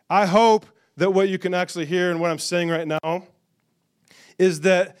 I hope that what you can actually hear and what I'm saying right now is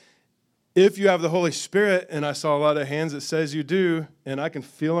that if you have the Holy Spirit, and I saw a lot of hands that says you do, and I can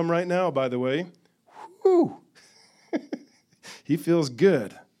feel them right now, by the way. Whew. He feels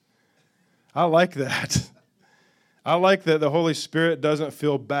good. I like that. I like that the Holy Spirit doesn't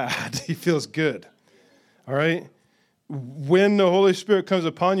feel bad. He feels good. All right? When the Holy Spirit comes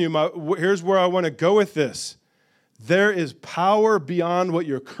upon you, here's where I want to go with this. There is power beyond what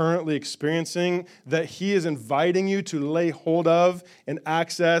you're currently experiencing that he is inviting you to lay hold of and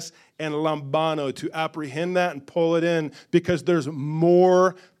access and lambano, to apprehend that and pull it in, because there's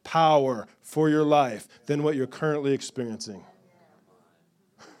more power for your life than what you're currently experiencing.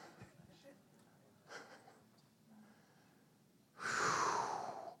 I'm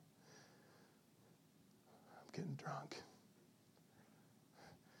getting drunk.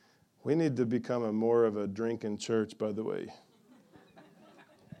 We need to become more of a drinking church, by the way.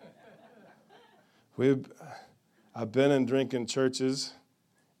 I've been in drinking churches.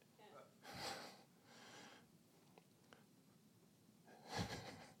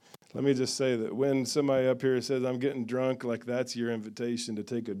 Let me just say that when somebody up here says, I'm getting drunk, like that's your invitation to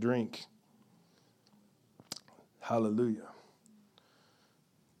take a drink. Hallelujah.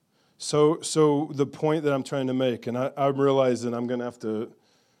 So the point that I'm trying to make, and I realize that I'm going to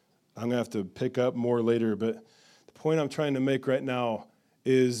have to pick up more later, but the point I'm trying to make right now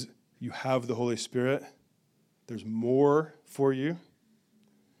is you have the Holy Spirit. There's more for you.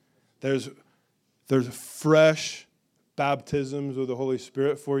 There's fresh baptisms of the Holy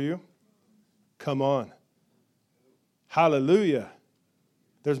Spirit for you. Come on. Hallelujah.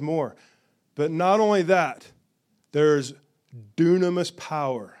 There's more. But not only that, there's dunamis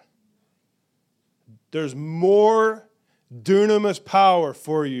power. There's more dunamis power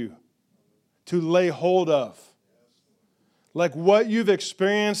for you to lay hold of. Like what you've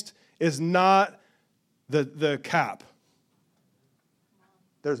experienced is not the cap.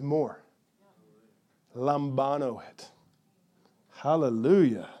 There's more. Lambano it.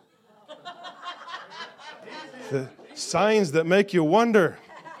 Hallelujah. The signs that make you wonder.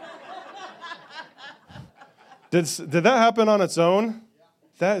 Did that happen on its own?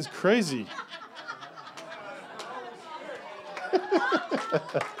 That is crazy.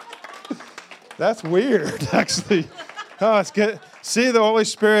 That's weird, actually. Oh, see, the Holy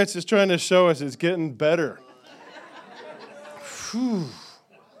Spirit's just trying to show us it's getting better. Whew.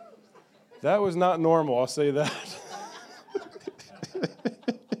 That was not normal, I'll say that.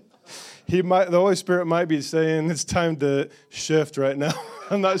 The Holy Spirit might be saying it's time to shift right now.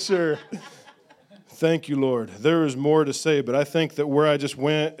 I'm not sure. Thank you, Lord. There is more to say, but I think that where I just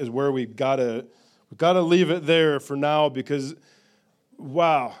went is where we gotta leave it there for now, because,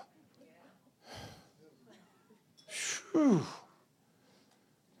 wow. Whew.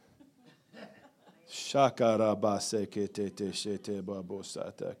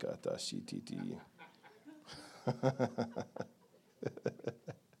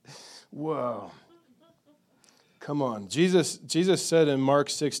 Whoa. Come on. Jesus said in Mark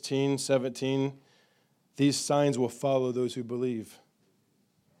 16:17, these signs will follow those who believe.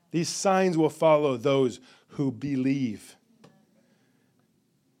 These signs will follow those who believe.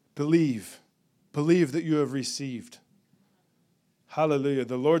 Believe. Believe that you have received. Hallelujah.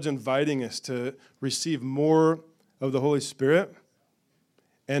 The Lord's inviting us to receive more of the Holy Spirit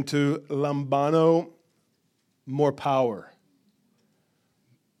and to lambano more power.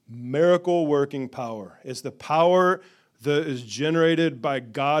 Miracle working power. It's the power that is generated by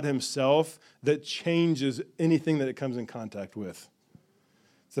God himself that changes anything that it comes in contact with.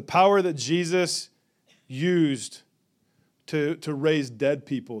 It's the power that Jesus used to raise dead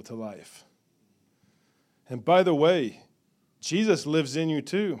people to life. And by the way, Jesus lives in you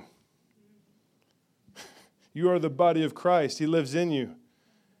too. You are the body of Christ. He lives in you.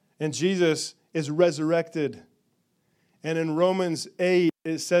 And Jesus is resurrected. And in Romans 8,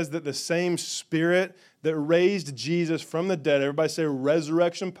 it says that the same Spirit that raised Jesus from the dead, everybody say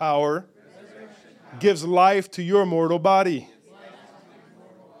resurrection power, gives life to your mortal body.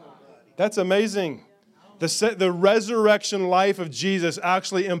 That's amazing. The resurrection life of Jesus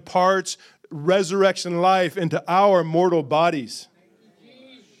actually imparts resurrection life into our mortal bodies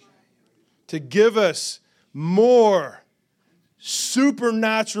to give us more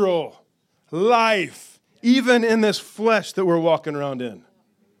supernatural life, even in this flesh that we're walking around in.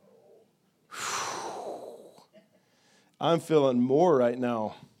 I'm feeling more right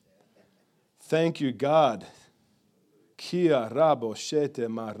now. Thank you, God. Kia rabo shete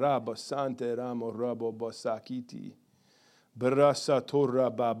marabo sante ramo rabo bosakiti. Brasa torra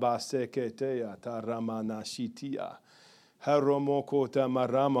baba seketea taramana shitia. Haromoko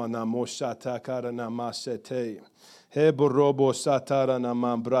tamarama na moshata karana masete. Heborobo satara na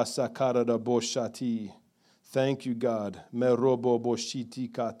mambrasa karada boshati. Thank you, God. Merobo boshiti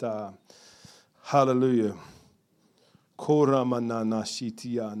kata. Hallelujah. Koramana na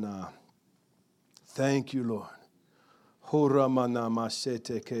shitiana. Thank you, Lord. I'm going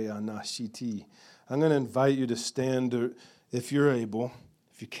to invite you to stand if you're able.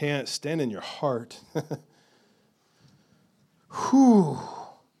 If you can't, stand in your heart. Whew.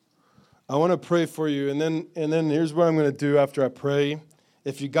 I want to pray for you, and then here's what I'm going to do after I pray.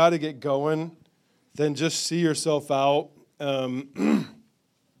 If you got to get going, then just see yourself out. And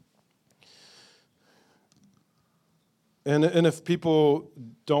if people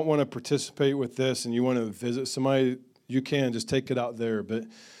don't want to participate with this and you want to visit somebody, you can just take it out there. But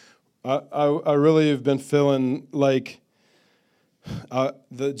I really have been feeling like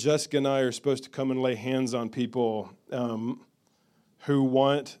that Jessica and I are supposed to come and lay hands on people who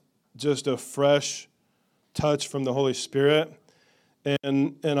want just a fresh touch from the Holy Spirit.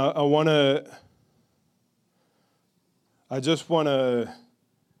 And I want to, I just want to,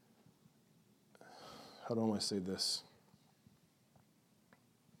 how do I want to say this?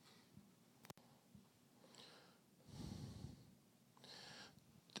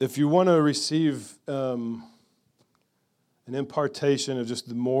 If you want to receive an impartation of just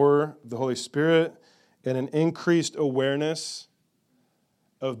the Holy Spirit and an increased awareness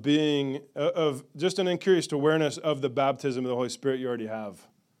of just an increased awareness of the baptism of the Holy Spirit you already have,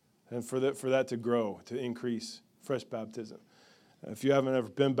 and for that to grow, to increase, fresh baptism. If you haven't ever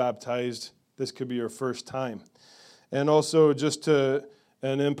been baptized, this could be your first time. And also just an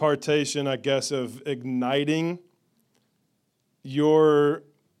impartation, I guess, of igniting your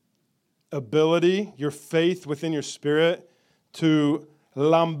ability, your faith within your spirit to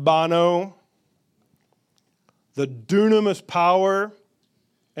lambano, the dunamis power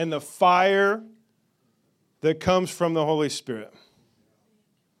and the fire that comes from the Holy Spirit.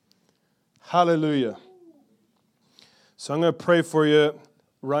 Hallelujah. So I'm going to pray for you.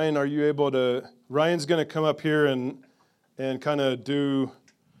 Ryan, are you able to? Ryan's going to come up here and kind of do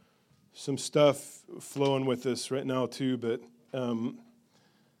some stuff flowing with us right now too, but I'm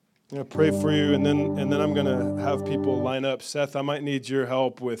going to pray for you, and then I'm going to have people line up. Seth, I might need your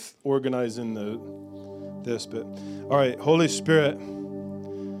help with organizing this, but all right, Holy Spirit.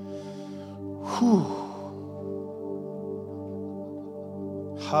 Whew.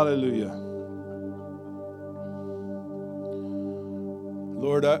 Hallelujah.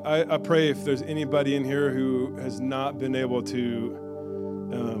 Lord, I pray if there's anybody in here who has not been able to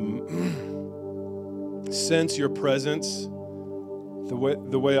sense your presence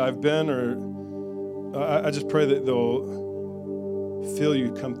the way I've been, or I just pray that they'll feel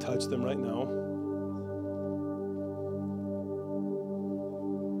you come touch them right now.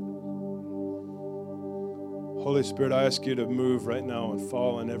 Holy Spirit, I ask you to move right now and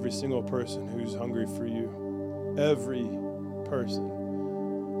fall on every single person who's hungry for you. Every person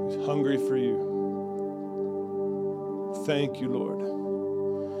who's hungry for you. Thank you, Lord.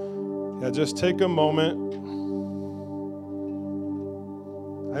 Yeah, just take a moment.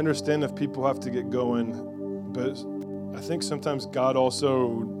 I understand if people have to get going, but I think sometimes God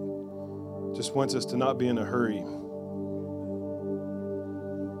also just wants us to not be in a hurry.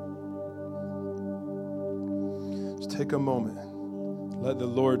 Just take a moment. Let the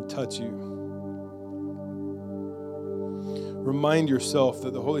Lord touch you. Remind yourself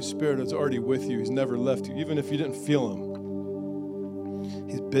that the Holy Spirit is already with you. He's never left you. Even if you didn't feel him,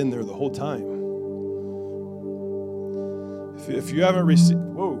 he's been there the whole time. If you haven't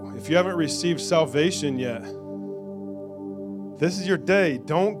received salvation yet, this is your day.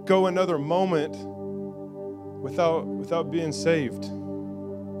 Don't go another moment without being saved.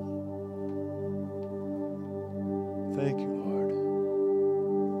 Thank you, Lord.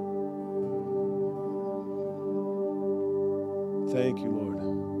 Thank you, Lord.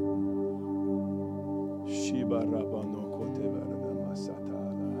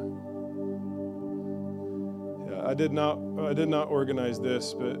 Yeah, I did not organize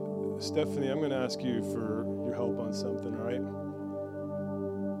this, but Stephanie, I'm going to ask you for your help on something, all right?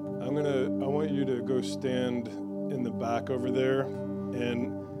 I want you to go stand in the back over there,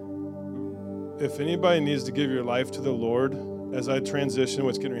 and if anybody needs to give your life to the Lord, as I transition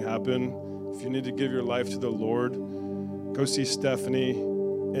what's going to happen, if you need to give your life to the Lord, go see Stephanie,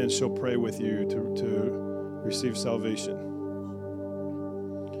 and she'll pray with you to receive salvation.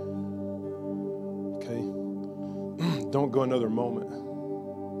 Okay? Don't go another moment.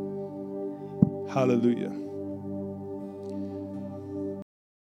 Hallelujah.